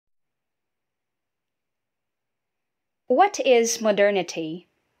What is modernity?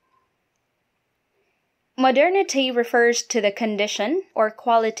 Modernity refers to the condition or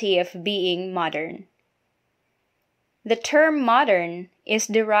quality of being modern. The term modern is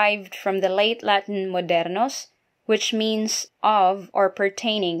derived from the late Latin modernus, which means of or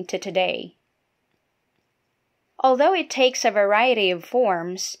pertaining to today. Although it takes a variety of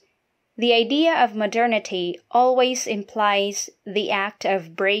forms, the idea of modernity always implies the act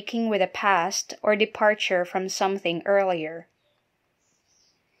of breaking with the past or departure from something earlier.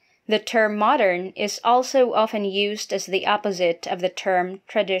 The term modern is also often used as the opposite of the term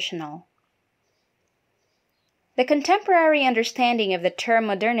traditional. The contemporary understanding of the term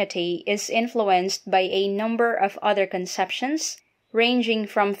modernity is influenced by a number of other conceptions, ranging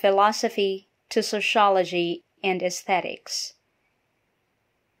from philosophy to sociology and aesthetics.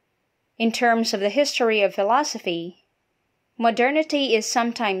 In terms of the history of philosophy, modernity is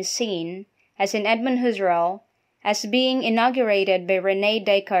sometimes seen, as in Edmund Husserl, as being inaugurated by René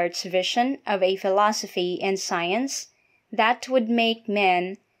Descartes' vision of a philosophy and science that would make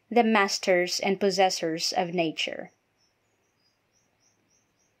men the masters and possessors of nature.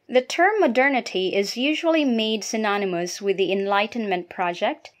 The term modernity is usually made synonymous with the Enlightenment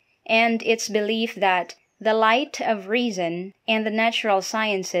project and its belief that the light of reason and the natural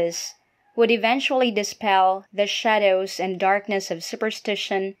sciences would eventually dispel the shadows and darkness of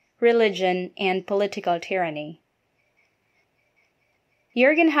superstition, religion, and political tyranny.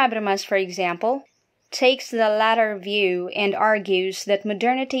 Jürgen Habermas, for example, takes the latter view and argues that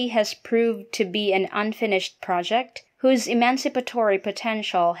modernity has proved to be an unfinished project whose emancipatory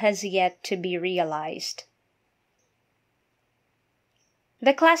potential has yet to be realized.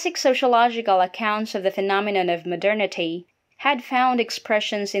 The classic sociological accounts of the phenomenon of modernity had found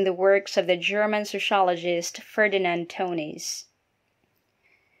expressions in the works of the German sociologist Ferdinand Tönnies.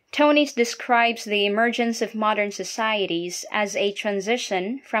 Tönnies describes the emergence of modern societies as a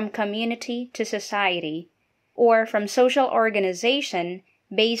transition from community to society, or from social organization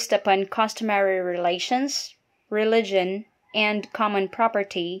based upon customary relations, religion, and common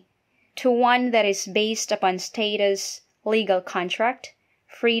property, to one that is based upon status, legal contract,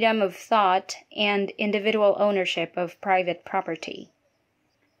 freedom of thought, and individual ownership of private property.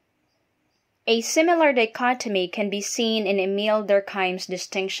 A similar dichotomy can be seen in Emile Durkheim's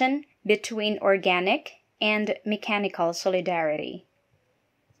distinction between organic and mechanical solidarity.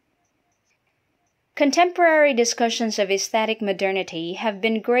 Contemporary discussions of aesthetic modernity have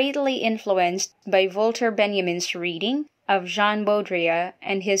been greatly influenced by Walter Benjamin's reading of Jean Baudrillard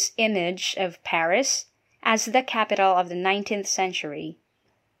and his image of Paris as the capital of the 19th century.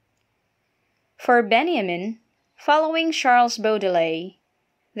 For Benjamin, following Charles Baudelaire,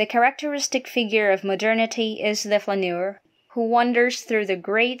 the characteristic figure of modernity is the flaneur, who wanders through the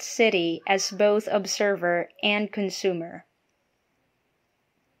great city as both observer and consumer.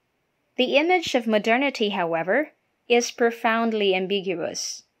 The image of modernity, however, is profoundly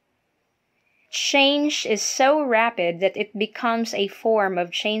ambiguous. Change is so rapid that it becomes a form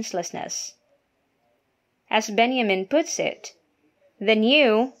of changelessness. As Benjamin puts it, the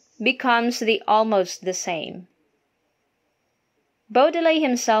new becomes the almost the same. Baudelaire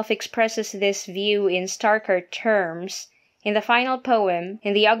himself expresses this view in starker terms in the final poem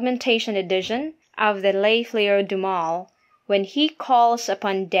in the augmentation edition of the Les Fleurs du Mal, when he calls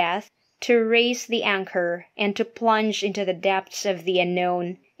upon death to raise the anchor and to plunge into the depths of the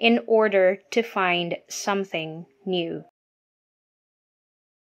unknown in order to find something new.